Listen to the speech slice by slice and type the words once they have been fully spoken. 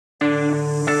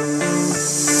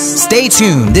Stay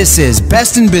tuned. This is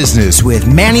Best in Business with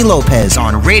Manny Lopez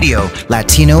on Radio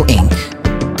Latino Inc.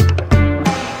 All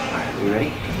right, we ready?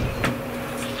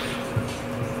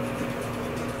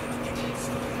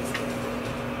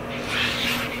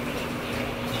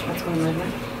 What's going on now?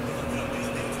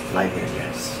 Live here,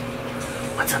 guys.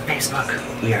 What's up,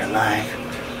 Facebook? We are live.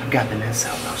 I've got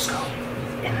Vanessa Orozco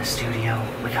in the studio.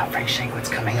 We got Frank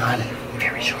Shankwitz coming on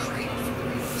very shortly.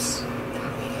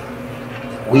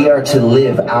 We are to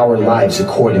live our lives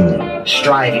accordingly,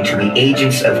 striving to be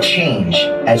agents of change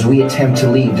as we attempt to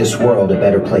leave this world a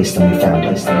better place than we found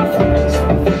it.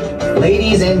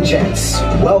 Ladies and gents,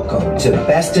 welcome to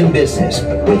Best in Business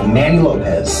with Manny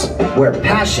Lopez, where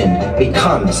passion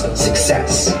becomes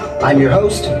success. I'm your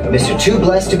host, Mr. Too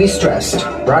Blessed to Be Stressed,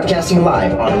 broadcasting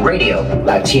live on Radio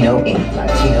Latino Inc.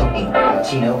 Latino Inc.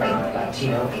 Latino Inc.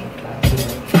 Latino Inc.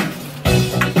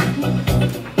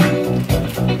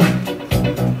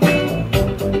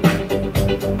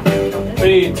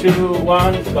 3, 2,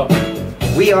 1, go.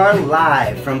 We are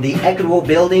live from the Equitable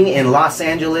Building in Los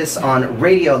Angeles on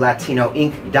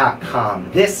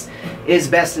RadioLatinoInc.com. This is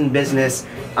Best in Business.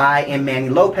 I am Manny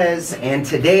Lopez, and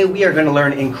today we are going to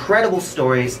learn incredible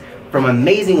stories from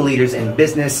amazing leaders in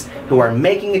business who are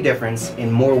making a difference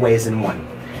in more ways than one.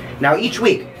 Now, each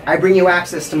week, I bring you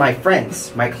access to my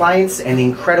friends, my clients, and the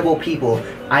incredible people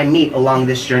I meet along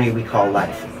this journey we call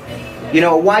life. You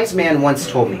know, a wise man once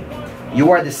told me,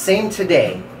 "You are the same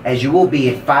today as you will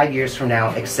be 5 years from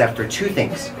now, except for two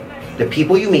things: the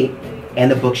people you meet and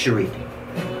the books you read."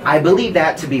 I believe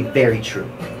that to be very true.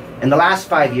 In the last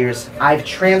 5 years, I've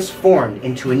transformed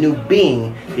into a new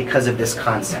being because of this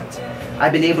concept.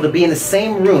 I've been able to be in the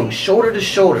same room, shoulder to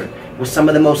shoulder, with some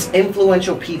of the most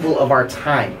influential people of our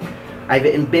time. I've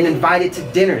been invited to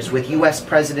dinners with US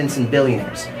presidents and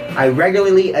billionaires. I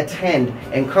regularly attend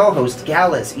and co-host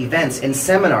galas, events, and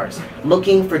seminars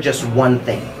looking for just one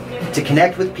thing: to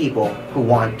connect with people who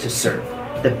want to serve.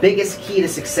 The biggest key to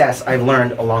success I've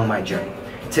learned along my journey.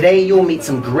 Today you will meet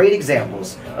some great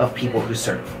examples of people who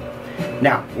serve.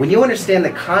 Now, when you understand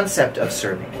the concept of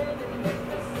serving,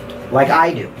 like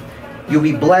I do, you'll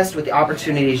be blessed with the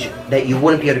opportunities that you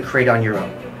wouldn't be able to create on your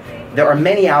own. There are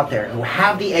many out there who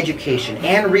have the education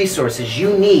and resources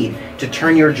you need to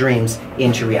turn your dreams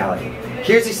into reality.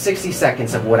 Here's the 60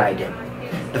 seconds of what I did.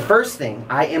 The first thing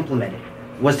I implemented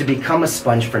was to become a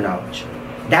sponge for knowledge.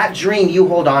 That dream you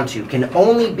hold on to can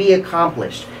only be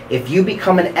accomplished if you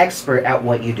become an expert at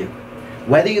what you do.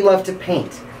 Whether you love to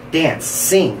paint, dance,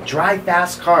 sing, drive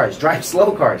fast cars, drive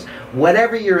slow cars,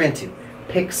 whatever you're into,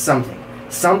 pick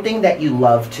something that you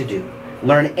love to do.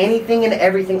 Learn anything and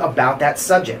everything about that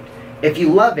subject. If you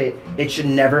love it, it should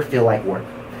never feel like work.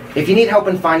 If you need help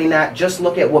in finding that, just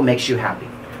look at what makes you happy.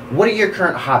 What are your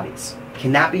current hobbies?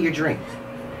 Can that be your dream?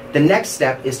 The next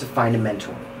step is to find a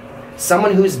mentor.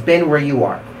 Someone who's been where you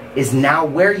are, is now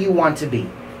where you want to be,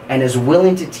 and is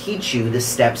willing to teach you the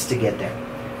steps to get there.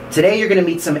 Today you're going to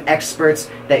meet some experts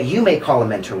that you may call a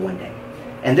mentor one day,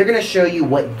 and they're going to show you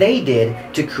what they did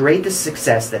to create the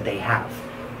success that they have.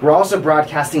 We're also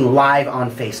broadcasting live on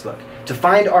Facebook. To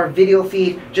find our video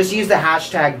feed, just use the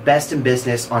hashtag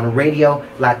BestInBusiness on Radio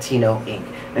Latino Inc.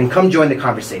 and come join the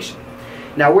conversation.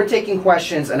 Now, we're taking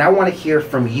questions, and I want to hear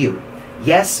from you.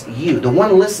 Yes, you, the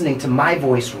one listening to my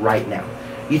voice right now.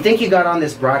 You think you got on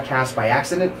this broadcast by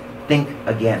accident? Think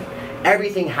again.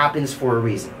 Everything happens for a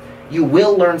reason. You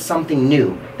will learn something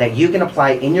new that you can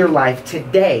apply in your life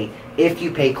today if you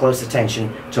pay close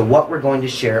attention to what we're going to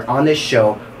share on this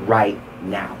show right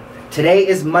now. Today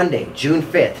is Monday, June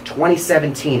 5th,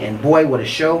 2017, and boy, what a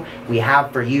show we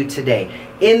have for you today.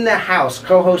 In the house,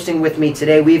 co-hosting with me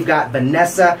today, we've got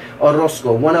Vanessa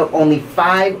Orozco, one of only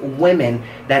 5 women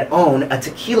that own a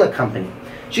tequila company.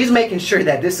 She's making sure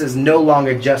that this is no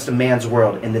longer just a man's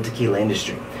world in the tequila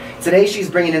industry. Today, she's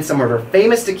bringing in some of her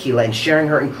famous tequila and sharing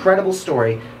her incredible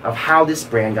story of how this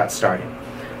brand got started.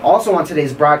 Also on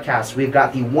today's broadcast, we've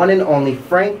got the one and only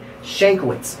Frank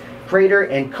Shankwitz, creator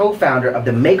and co-founder of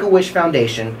the Make-A-Wish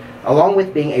Foundation, along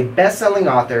with being a best-selling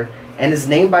author, and is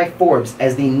named by Forbes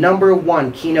as the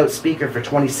 #1 keynote speaker for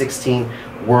 2016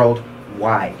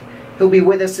 worldwide. He'll be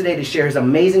with us today to share his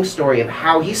amazing story of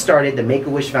how he started the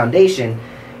Make-A-Wish Foundation,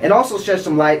 and also shed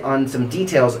some light on some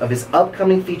details of his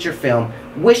upcoming feature film,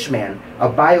 Wishman, a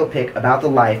biopic about the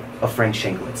life of Frank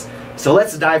Shankwitz. So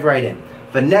let's dive right in.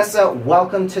 Vanessa,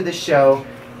 welcome to the show.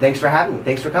 Thanks for having me.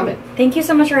 Thanks for coming. Thank you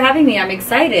so much for having me. I'm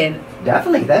excited.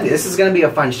 Definitely. This is going to be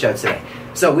a fun show today.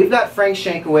 So we've got Frank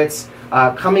Shankwitz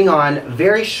coming on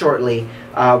very shortly.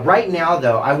 Right now,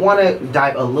 though, I want to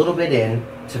dive a little bit in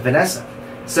to Vanessa.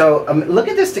 So look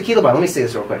at this tequila bottle. Let me see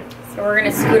this real quick. So we're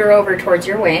gonna scoot her over towards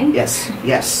your way. Yes,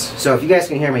 yes. So if you guys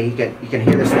can hear me, you can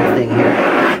hear this little thing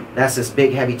here. That's this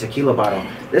big heavy tequila bottle.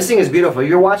 This thing is beautiful.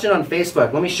 You're watching on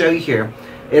Facebook. Let me show you here.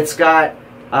 It's got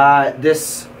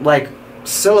this like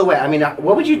silhouette. I mean,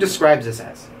 what would you describe this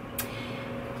as?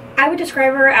 I would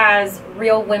describe her as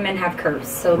real women have curves.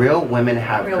 So real women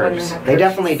have curves. They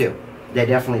definitely do. They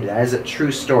definitely do. That is a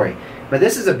true story. But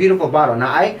this is a beautiful bottle. Now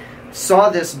I saw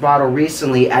this bottle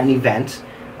recently at an event.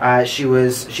 She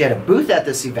had a booth at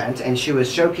this event, and she was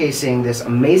showcasing this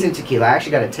amazing tequila. I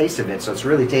actually got a taste of it, so it's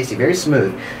really tasty, very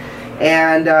smooth.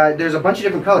 And there's a bunch of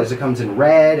different colors. It comes in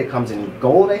red, it comes in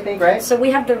gold, I think, right? So we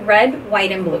have the red,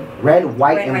 white, and blue. Red,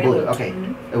 white, and blue. Okay,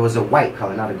 it was a white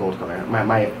color, not a gold color.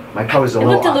 My color's a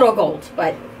little off. It looked a little gold,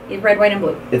 but red, white, and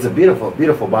blue. It's a beautiful,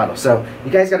 beautiful bottle. So you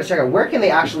guys got to check out. Where can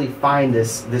they actually find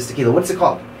this tequila? What's it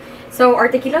called? So our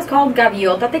tequila is called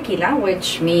Gaviota Tequila,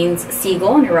 which means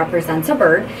seagull, and it represents a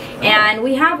bird. And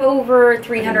we have over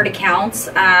 300 accounts.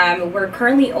 We're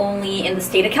currently only in the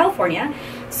state of California.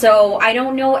 So I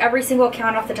don't know every single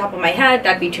account off the top of my head.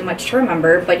 That'd be too much to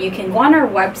remember. But you can go on our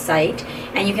website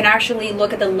and you can actually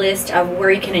look at the list of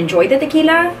where you can enjoy the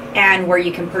tequila and where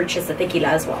you can purchase the tequila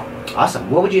as well.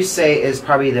 Awesome. What would you say is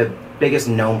probably the biggest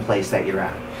known place that you're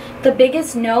at? The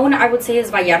biggest known, I would say,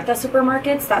 is Vallarta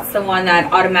Supermarkets. That's the one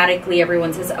that automatically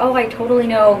everyone says, oh, I totally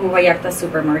know who Vallarta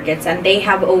Supermarkets. And they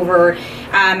have over,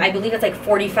 I believe it's like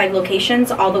 45 locations,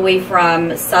 all the way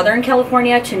from Southern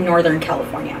California to Northern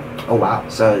California. Oh, wow.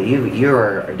 So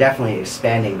you're definitely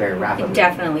expanding very rapidly.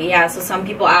 Definitely, yeah. So some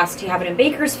people ask, do you have it in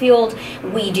Bakersfield?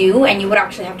 We do, and you would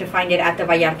actually have to find it at the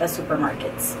Vallarta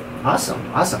Supermarkets. Awesome,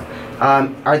 awesome.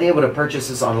 Are they able to purchase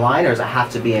this online, or does it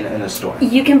have to be in a store?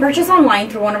 You can purchase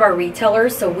online through one of our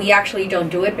retailers. So we actually don't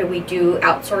do it, but we do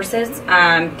outsources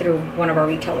through one of our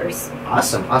retailers.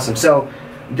 Awesome, awesome. So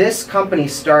this company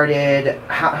started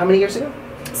how many years ago?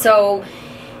 So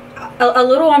a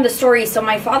little on the story. So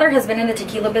my father has been in the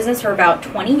tequila business for about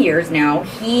 20 years now.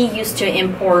 He used to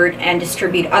import and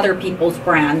distribute other people's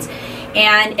brands.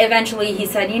 And eventually he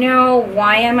said, you know,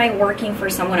 why am I working for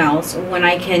someone else when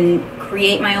I can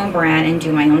create my own brand and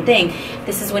do my own thing?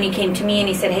 This is when he came to me and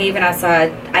he said, hey,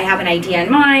 Vanessa, I have an idea in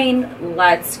mind.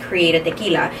 Let's create a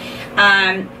tequila.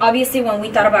 Obviously, when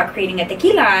we thought about creating a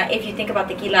tequila, if you think about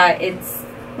tequila, it's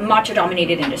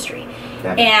macho-dominated industry.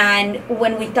 Yeah. And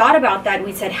when we thought about that,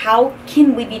 we said, how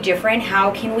can we be different?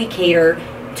 How can we cater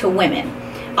to women?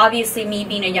 Obviously, me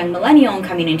being a young millennial and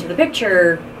coming into the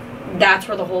picture, that's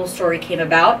where the whole story came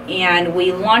about. And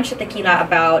we launched the tequila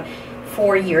about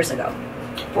 4 years ago.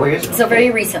 4 years ago? So very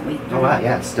recently. Oh, wow,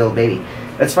 yeah, still a baby.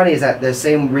 What's funny is that the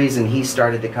same reason he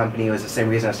started the company was the same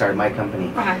reason I started my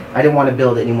company. I didn't want to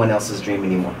build anyone else's dream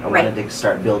anymore. I wanted to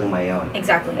start building my own.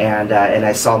 Exactly. And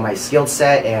I saw my skill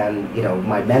set, and you know,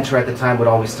 my mentor at the time would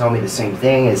always tell me the same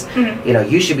thing: is you know,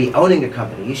 you should be owning a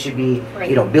company. You should be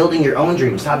you know, building your own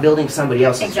dreams, not building somebody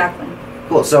else's. Exactly. Dream.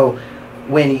 Cool. So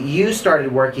when you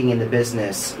started working in the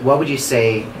business, what would you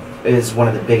say is one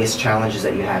of the biggest challenges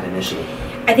that you had initially?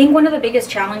 I think one of the biggest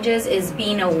challenges is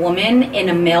being a woman in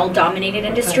a male-dominated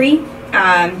industry.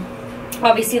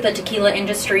 Obviously, the tequila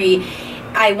industry,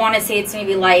 I want to say it's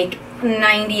maybe like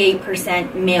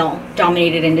 98%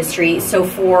 male-dominated industry. So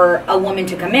for a woman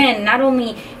to come in, not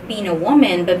only being a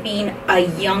woman, but being a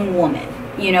young woman.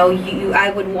 You know, I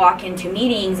would walk into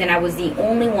meetings and I was the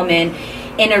only woman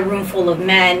in a room full of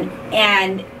men,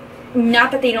 and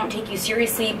not that they don't take you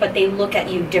seriously, but they look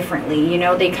at you differently. You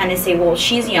know, they kind of say, well,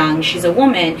 she's young, she's a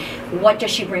woman, what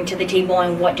does she bring to the table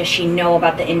and what does she know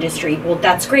about the industry? Well,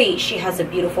 that's great, she has a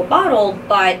beautiful bottle,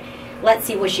 but let's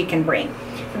see what she can bring.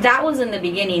 That was in the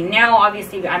beginning. Now,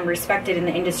 obviously, I'm respected in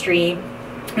the industry.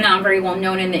 Now I'm very well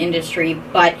known in the industry,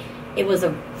 but it was a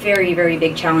very, very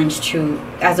big challenge to,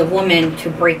 as a woman, to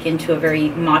break into a very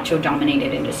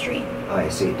macho-dominated industry. Oh, I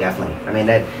see, definitely. I mean,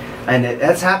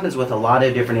 that happens with a lot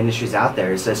of different industries out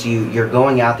there. It's just you're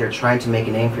going out there trying to make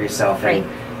a name for yourself, and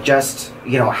just,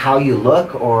 you know, how you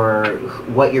look or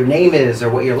what your name is or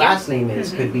what your last name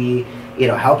is could be, you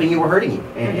know, helping you or hurting you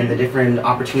in the different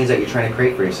opportunities that you're trying to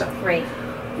create for yourself. Right.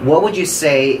 What would you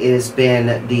say has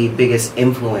been the biggest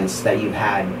influence that you've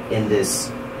had in this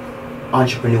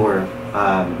entrepreneur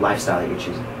lifestyle that you're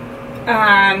choosing?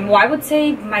 Well, I would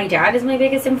say my dad is my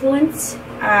biggest influence.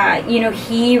 You know,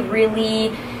 he really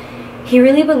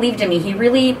believed in me. He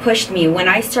really pushed me. When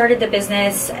I started the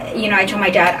business, you know, I told my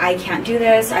dad, I can't do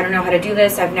this. I don't know how to do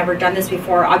this. I've never done this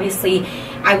before. Obviously,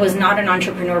 I was not an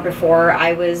entrepreneur before.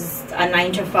 I was a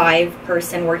 9-to-5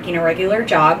 person working a regular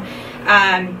job.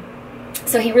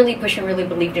 So he really pushed and really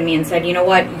believed in me and said, you know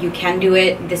what, you can do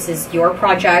it. This is your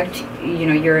project. You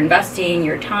know, you're investing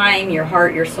your time, your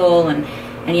heart, your soul, and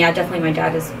And yeah, definitely my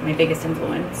dad is my biggest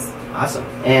influence. Awesome.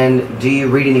 And do you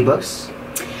read any books?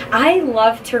 I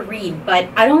love to read, but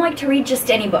I don't like to read just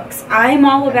any books. I'm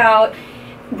all about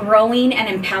growing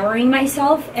and empowering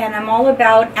myself, and I'm all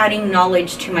about adding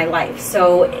knowledge to my life.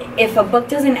 So if a book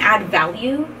doesn't add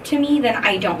value to me, then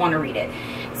I don't want to read it.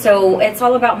 So it's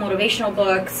all about motivational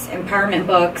books, empowerment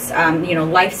books, you know,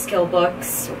 life skill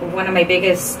books. One of my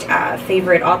biggest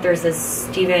favorite authors is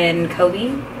Stephen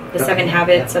Covey, The 7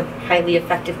 Habits of Highly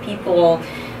Effective People.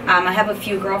 I have a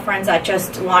few girlfriends that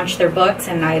just launched their books,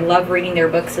 and I love reading their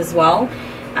books as well.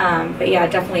 But yeah,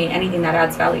 definitely anything that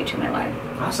adds value to my life.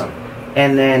 Awesome.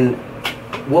 And then,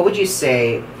 what would you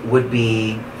say would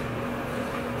be,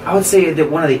 I would say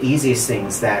that one of the easiest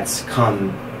things that's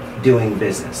come doing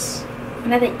business?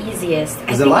 One of the easiest.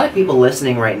 Because a lot of people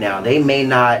listening right now, they may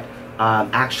not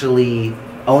actually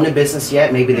own a business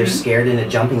yet. Maybe they're scared into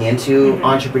jumping into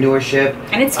entrepreneurship.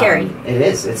 And it's scary. It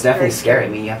is. It's definitely scary. I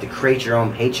mean, you have to create your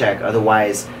own paycheck.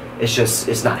 Otherwise,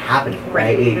 it's not happening,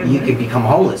 right? You could become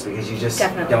homeless because you just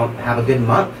don't have a good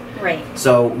month. Right.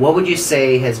 So what would you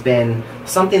say has been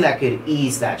something that could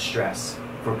ease that stress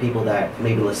for people that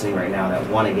may be listening right now that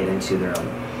want to get into their own?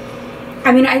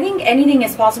 I mean, I think anything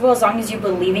is possible as long as you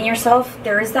believe in yourself.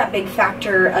 There is that big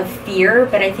factor of fear,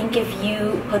 but I think if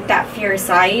you put that fear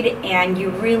aside and you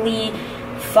really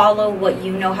follow what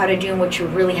you know how to do and what you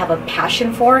really have a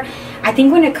passion for, I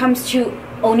think when it comes to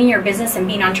owning your business and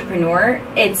being an entrepreneur,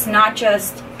 it's not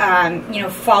just you know,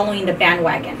 following the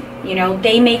bandwagon. You know,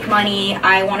 they make money,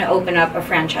 I want to open up a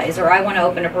franchise, or I want to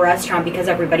open up a restaurant because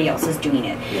everybody else is doing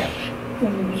it.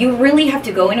 Yeah. You really have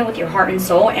to go in it with your heart and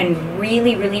soul and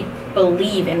really, really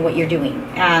believe in what you're doing.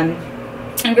 And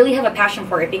really have a passion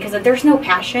for it, because if there's no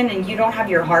passion and you don't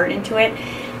have your heart into it,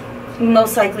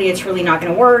 most likely it's really not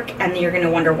going to work, and then you're going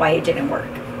to wonder why it didn't work.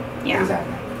 Yeah.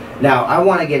 Exactly. Now, I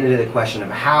want to get into the question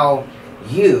of how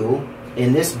you,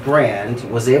 in this brand,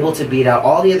 was able to beat out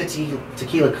all the other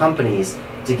tequila companies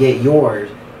to get your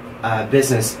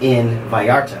business in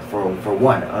Vallarta, for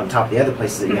one, on top of the other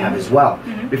places that you have as well.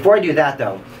 Before I do that,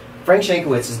 though, Frank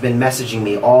Shankowitz has been messaging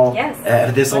me all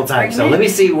this whole time. So let me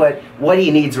see what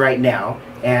he needs right now.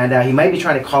 And he might be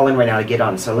trying to call in right now to get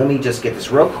on. So let me just get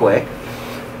this real quick.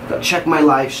 Go check my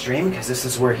live stream, because this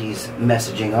is where he's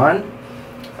messaging on.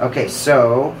 Okay,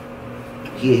 so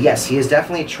yes, he is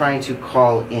definitely trying to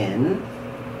call in.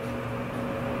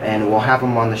 And we'll have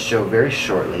him on the show very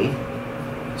shortly.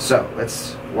 So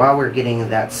let's, while we're getting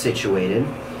that situated,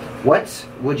 what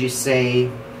would you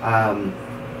say, I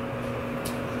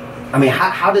mean,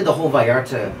 how did the whole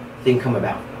Vallarta thing come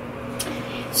about?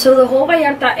 So the whole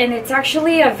Vallarta, and it's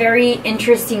actually a very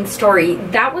interesting story.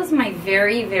 That was my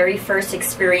very, very first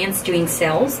experience doing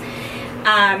sales.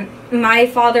 My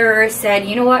father said,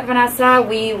 you know what, Vanessa,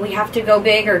 we have to go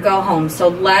big or go home. So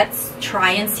let's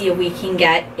try and see if we can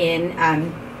get in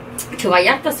to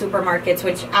Vallarta supermarkets,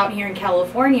 which out here in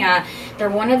California,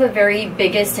 they're one of the very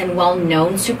biggest and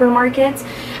well-known supermarkets.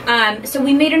 So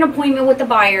we made an appointment with the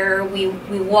buyer. We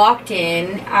walked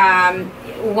in,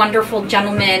 wonderful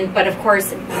gentleman, but of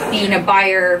course, being a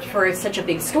buyer for such a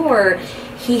big store,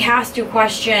 he has to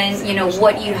question, you know,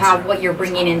 what you have, what you're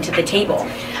bringing into the table.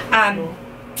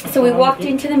 So we walked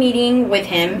into the meeting with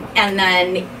him, and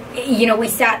then, you know, we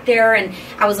sat there, and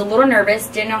I was a little nervous,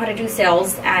 didn't know how to do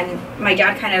sales, and my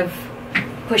dad kind of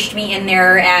pushed me in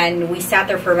there, and we sat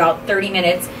there for about 30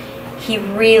 minutes. He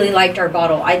really liked our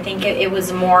bottle. I think it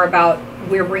was more about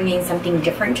we're bringing something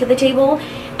different to the table.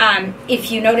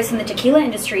 If you notice in the tequila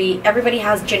industry, everybody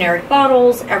has generic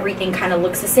bottles, everything kind of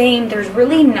looks the same. There's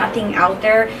really nothing out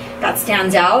there that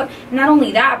stands out. Not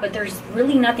only that, but there's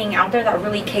really nothing out there that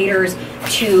really caters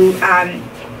to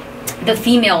the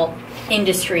female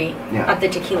industry of the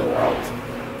tequila world.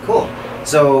 Cool.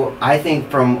 So I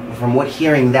think from what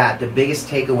hearing that, the biggest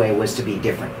takeaway was to be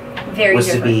different. Very was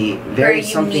different. To be very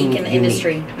something unique in the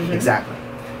industry. Exactly.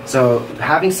 So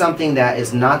having something that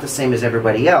is not the same as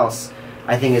everybody else,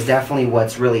 I think is definitely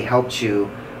what's really helped you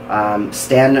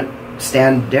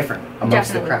stand different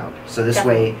amongst the crowd. So this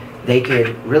way they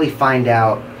could really find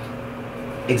out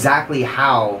exactly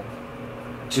how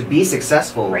to be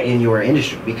successful in your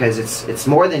industry, because it's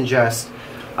more than just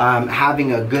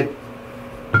having a good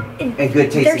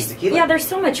tasting tequila. Yeah, there's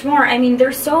so much more. I mean,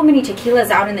 there's so many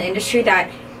tequilas out in the industry that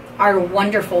are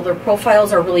wonderful. Their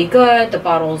profiles are really good. The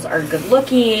bottles are good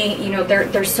looking. You know,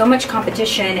 there's so much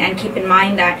competition, and keep in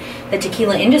mind that the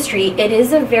tequila industry, it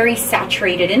is a very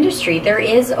saturated industry. There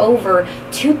is over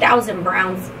 2,000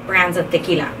 brands of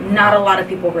tequila. Not a lot of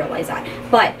people realize that.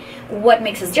 But what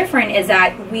makes us different is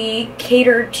that we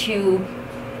cater to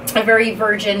a very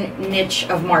virgin niche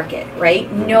of market,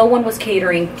 right? No one was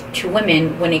catering to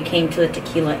women when it came to the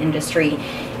tequila industry.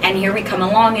 And here we come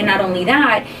along, and not only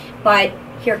that, but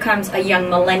here comes a young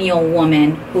millennial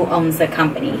woman who owns the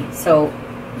company. So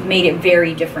made it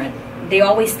very different. They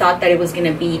always thought that it was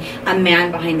going to be a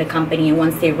man behind the company, and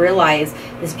once they realized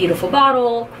this beautiful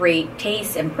bottle, great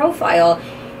taste and profile,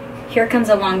 here comes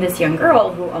along this young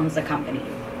girl who owns the company.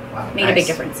 Wow, made a big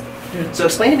difference. So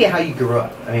explain to me how you grew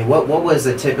up. I mean, what was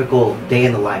a typical day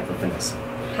in the life of Vanessa?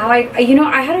 How I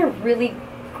had a really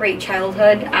great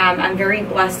childhood. I'm very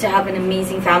blessed to have an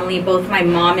amazing family, both my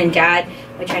mom and dad,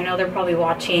 which I know they're probably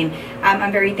watching.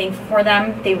 I'm very thankful for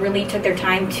them. They really took their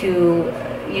time to,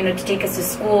 to take us to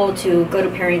school, to go to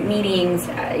parent meetings,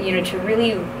 to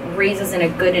really raise us in a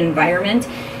good environment.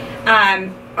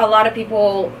 A lot of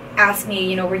people ask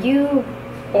me, were you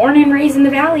born and raised in the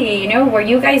Valley? Were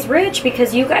you guys rich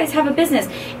because you guys have a business?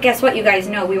 Guess what, you guys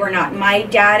know, we were not. My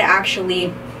dad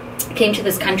actually came to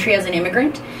this country as an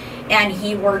immigrant, and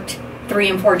he worked 3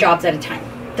 and 4 jobs at a time.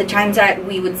 The times that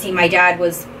we would see my dad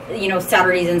was,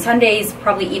 Saturdays and Sundays,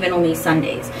 probably even only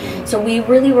Sundays. So we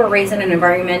really were raised in an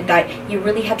environment that you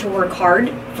really had to work hard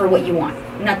for what you want.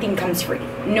 Nothing comes free.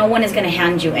 No one is going to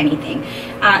hand you anything.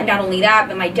 Not only that,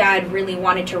 but my dad really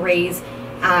wanted to raise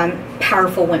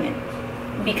powerful women,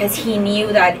 because he knew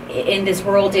that in this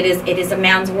world it is a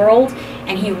man's world,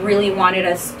 and he really wanted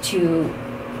us to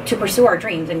pursue our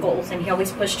dreams and goals. And he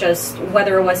always pushed us,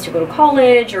 whether it was to go to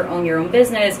college or own your own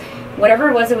business, whatever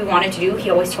it was that we wanted to do, he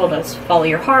always told us, follow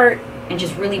your heart and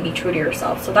just really be true to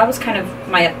yourself. So that was kind of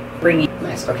my upbringing.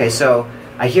 Nice. Okay, so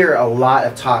I hear a lot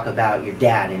of talk about your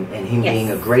dad and him Yes.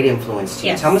 being a great influence to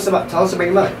you. Yes. Tell us about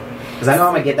your mother, because I know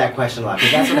I'm gonna get that question a lot.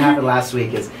 Because that's what happened last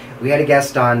week. Is we had a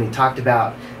guest on and talked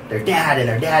about their dad and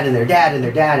their dad and their dad and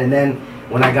their dad, and then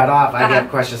when I got off, I got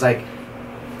questions like,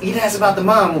 you asked about the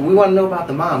mom. We want to know about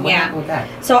the mom. What happened with that?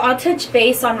 So I'll touch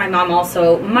base on my mom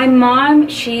also. My mom,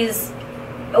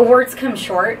 words come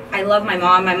short. I love my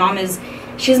mom. My mom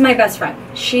she's my best friend.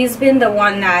 She's been the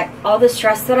one that, all the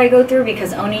stress that I go through,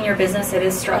 because owning your business, it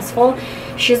is stressful.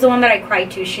 She's the one that I cry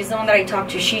to. She's the one that I talk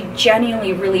to. She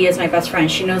genuinely really is my best friend.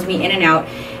 She knows me in and out.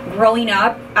 Growing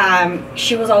up,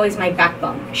 she was always my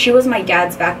backbone. She was my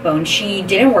dad's backbone. She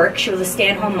didn't work. She was a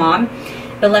stay-at-home mom.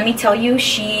 But let me tell you,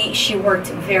 she worked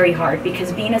very hard,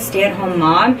 because being a stay-at-home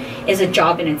mom is a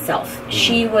job in itself.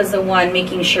 She was the one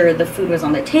making sure the food was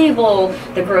on the table,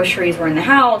 the groceries were in the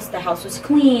house was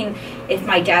clean. If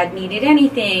my dad needed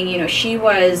anything, she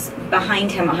was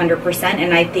behind him 100%.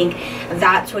 And I think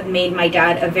that's what made my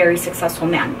dad a very successful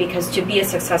man, because to be a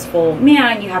successful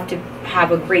man, you have to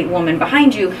have a great woman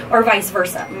behind you, or vice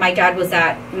versa. My dad was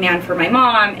that man for my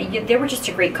mom. They were just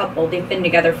a great couple. They've been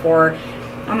together for,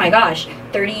 oh my gosh,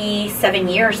 37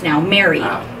 years now, married.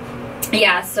 Wow.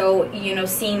 Yeah, so,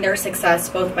 seeing their success,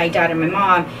 both my dad and my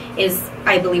mom, is,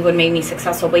 I believe, what made me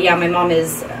successful. But yeah, my mom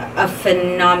is a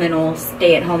phenomenal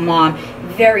stay-at-home mom,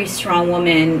 very strong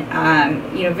woman,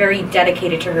 very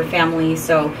dedicated to her family.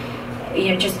 So,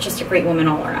 just a great woman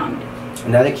all around.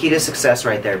 Another key to success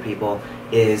right there, people,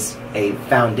 is a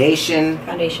foundation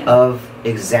of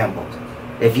example.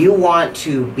 If you want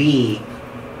to be,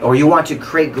 or you want to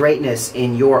create greatness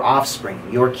in your offspring,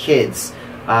 your kids,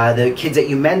 the kids that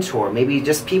you mentor, maybe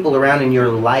just people around in your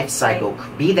life cycle,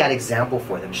 be that example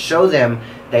for them. Show them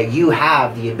that you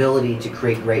have the ability to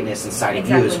create greatness inside of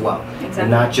you as well. Exactly. And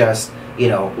not just,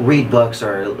 read books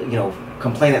or,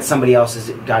 complain that somebody else has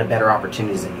got better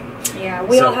opportunities than you. Yeah,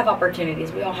 we all have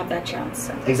opportunities. We all have that chance.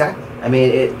 So. Exactly. I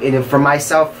mean, for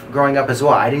myself, growing up as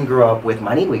well, I didn't grow up with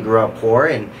money. We grew up poor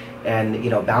and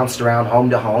bounced around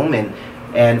home to home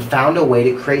and found a way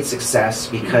to create success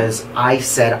because I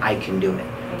said I can do it.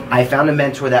 I found a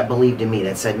mentor that believed in me,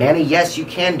 that said, Manny, yes, you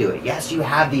can do it. Yes, you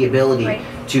have the ability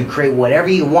to create whatever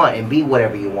you want and be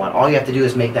whatever you want. All you have to do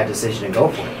is make that decision and go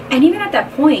for it. And even at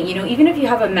that point, even if you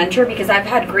have a mentor, because I've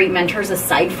had great mentors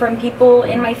aside from people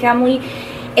in my family,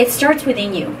 it starts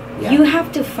within you. Yeah. You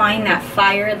have to find that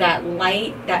fire, that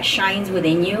light that shines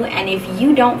within you. And if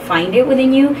you don't find it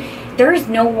within you, there's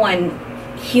no one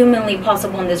humanly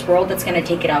possible in this world that's going to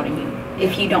take it out in you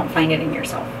if you don't find it in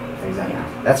yourself. Exactly.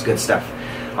 Yeah. That's good stuff.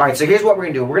 All right, so here's what we're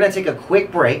gonna do. We're gonna take a quick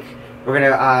break. We're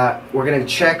gonna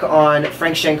check on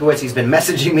Frank Shankowitz. He's been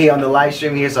messaging me on the live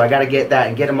stream here, so I gotta get that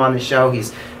and get him on the show.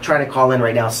 He's trying to call in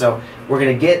right now, so we're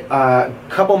gonna get a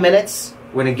couple minutes.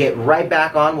 We're gonna get right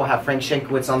back on. We'll have Frank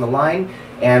Shankowitz on the line,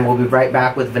 and we'll be right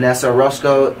back with Vanessa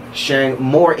Orozco sharing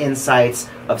more insights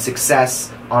of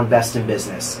success on Best in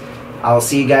Business. I'll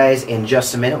see you guys in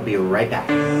just a minute. We'll be right back.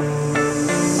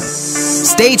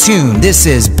 Stay tuned. This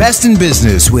is Best in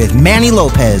Business with Manny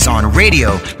Lopez on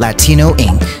Radio Latino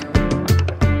Inc.